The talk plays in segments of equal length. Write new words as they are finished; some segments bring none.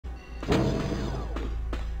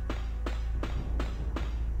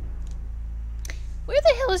Where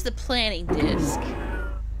the hell is the planning disc?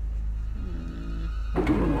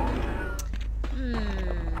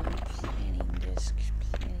 Planning disc,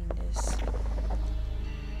 planning disc.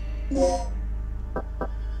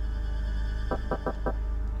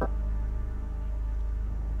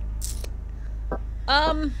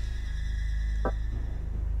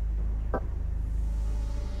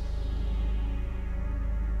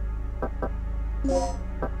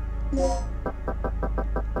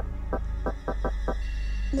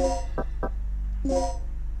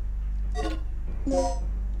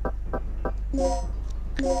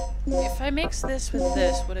 If I mix this with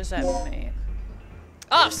this, what does that mean?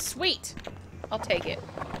 Oh, sweet! I'll take it.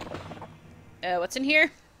 What's in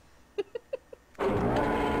here?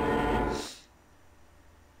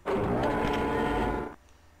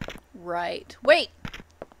 Right. Wait!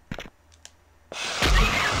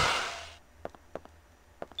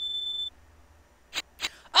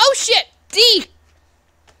 Oh shit! D!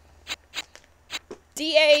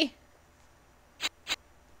 D-A...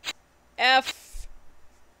 F...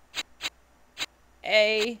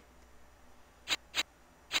 A...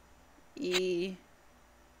 E...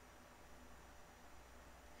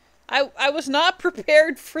 I was not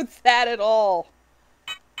prepared for that at all.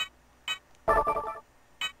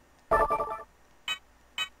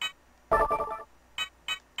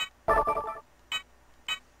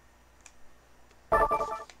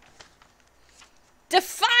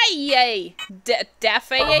 Defy!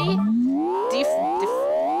 Defay?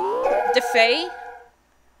 Defay?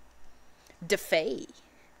 Defay.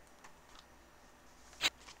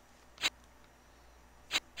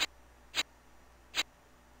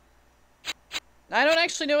 I don't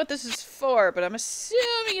actually know what this is for, but I'm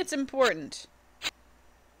assuming it's important.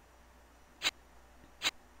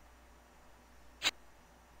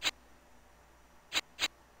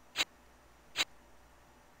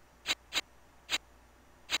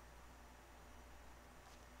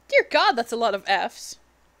 Dear God, that's a lot of F's.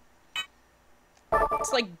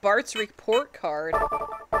 It's like Bart's report card.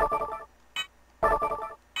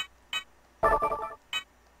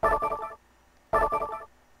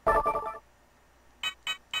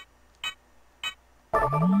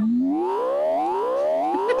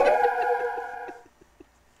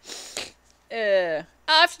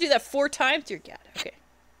 I have to do that 4 times? Dear God, okay.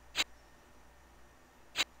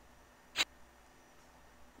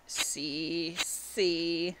 C,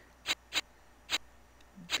 C,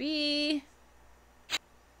 B,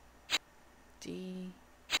 D.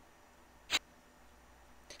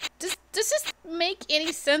 Does this make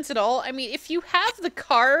any sense at all? I mean, if you have the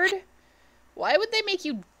card, why would they make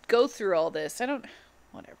you go through all this? I don't...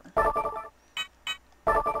 Whatever.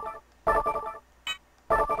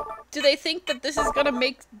 Do they think that this is gonna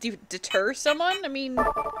deter someone? I mean,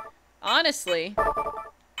 honestly.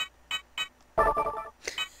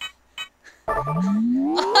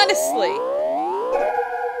 Honestly.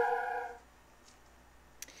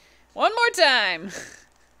 One more time.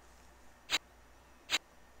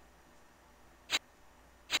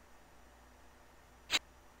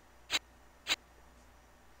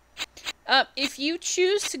 If you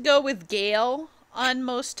choose to go with Gale on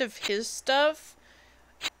most of his stuff,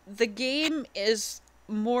 the game is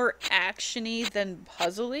more action-y than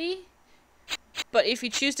puzzly. But if you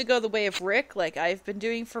choose to go the way of Rick, like I've been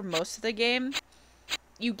doing for most of the game,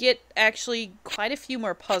 you get actually quite a few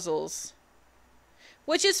more puzzles.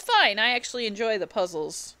 Which is fine. I actually enjoy the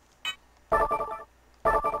puzzles that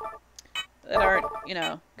aren't, you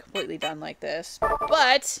know, completely done like this.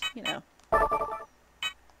 But, you know.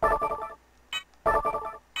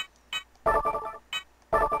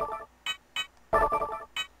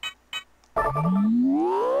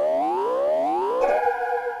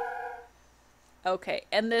 Okay,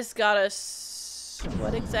 and this got us...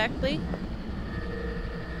 what exactly?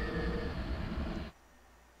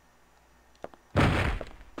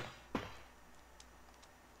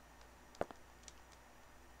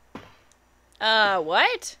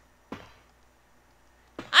 What?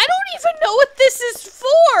 I don't even know what this is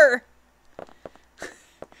for!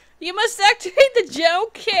 You must activate the gem.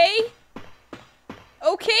 Okay.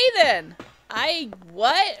 Okay then.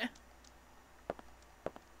 What?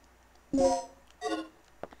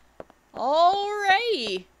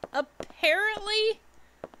 Alrighty. Apparently.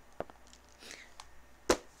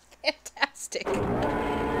 Fantastic.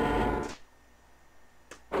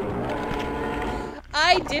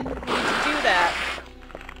 I didn't need to do that.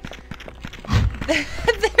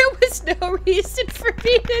 There was no reason for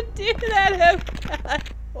me to do that. Oh God.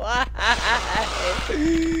 Why?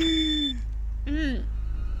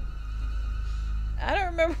 I don't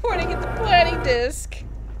remember when I get the planning disc.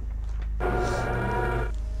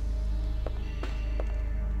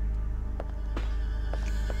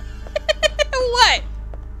 What?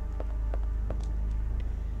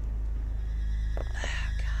 Oh,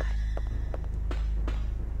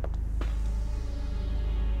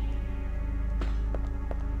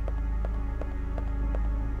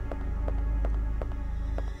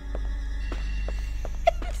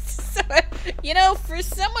 God. So, you know, for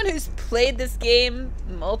someone who's played this game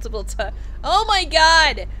multiple times, oh my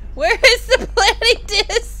God, where is the planning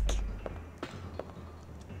disc?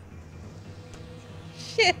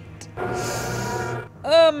 Shit.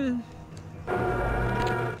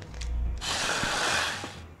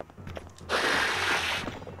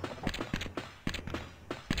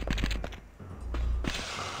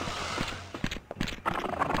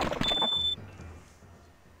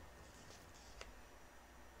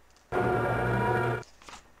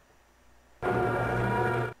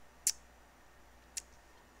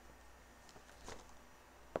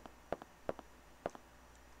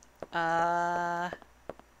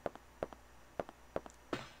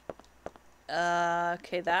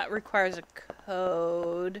 Okay, that requires a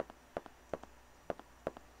code.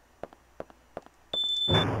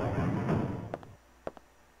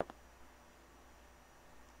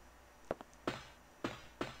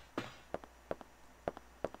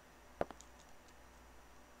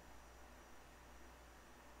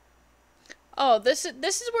 Oh, this is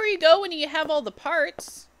where you go when you have all the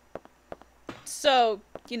parts. So,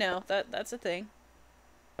 you know, that's a thing.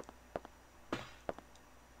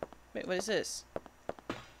 Wait, what is this?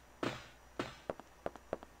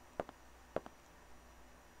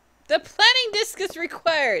 The planning disc is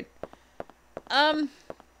required. I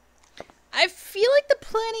feel like the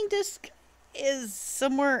planning disc is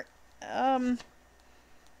somewhere,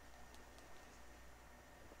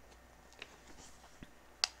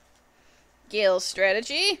 Gale's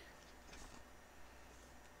strategy.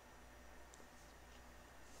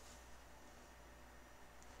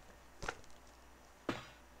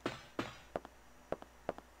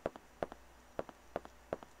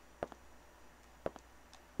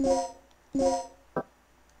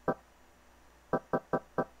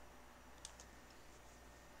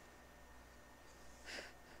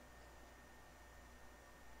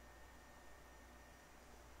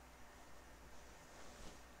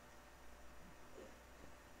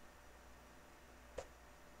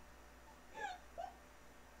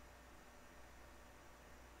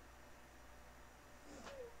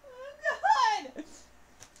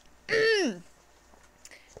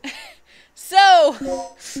 So,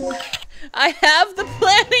 I have the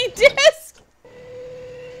planning disc.